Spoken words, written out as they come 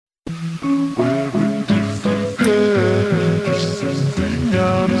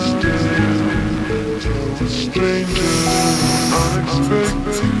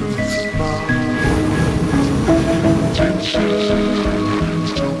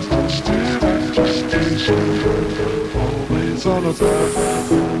Always on a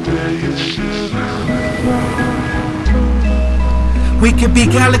path where you should have. We could be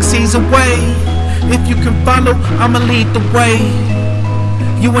galaxies away. If you can follow, I'ma lead the way.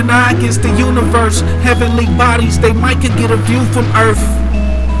 You and I against the universe. Heavenly bodies, they might could get a view from Earth.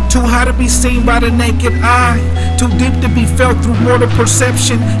 Too high to be seen by the naked eye, too deep to be felt through mortal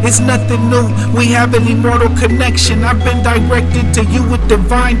perception. It's nothing new, we have an immortal connection. I've been directed to you with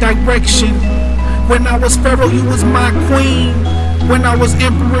divine direction. When I was pharaoh, you was my queen. When I was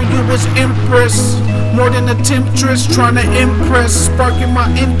emperor, you was empress. More than a temptress, trying to impress, sparking my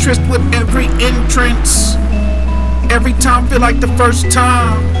interest with every entrance. Every time feel like the first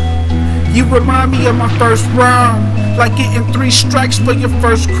time. You remind me of my first rhyme, like getting 3 strikes for your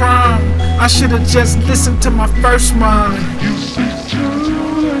first crime. I should've just listened to my first mind. You see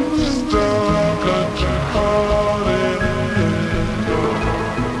through like the star, got your heart in it.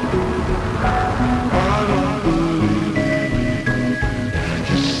 I don't believe it.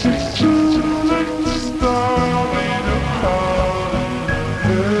 You see through like the star, with a heart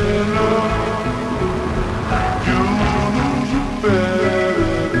in it. You know you better.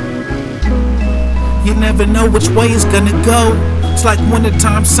 You never know which way it's gonna go. It's like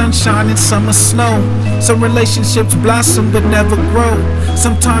wintertime sunshine and summer snow. Some relationships blossom but never grow.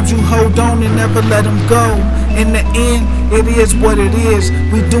 Sometimes you hold on and never let them go. In the end, it is what it is.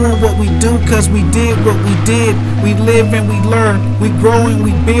 We doing what we do cause we did what we did. We live and we learn, we grow and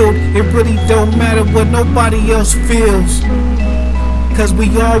we build. It really don't matter what nobody else feels, cause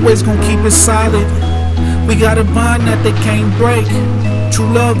we always gonna keep it solid. We got a bond that they can't break. True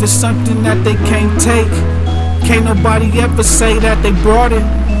love is something that they can't take. Can't nobody ever say that they brought it.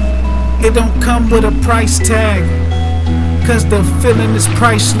 It don't come with a price tag, cause the feeling is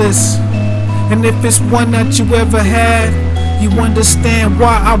priceless. And if it's one that you ever had, you understand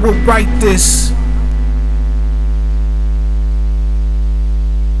why I would write this.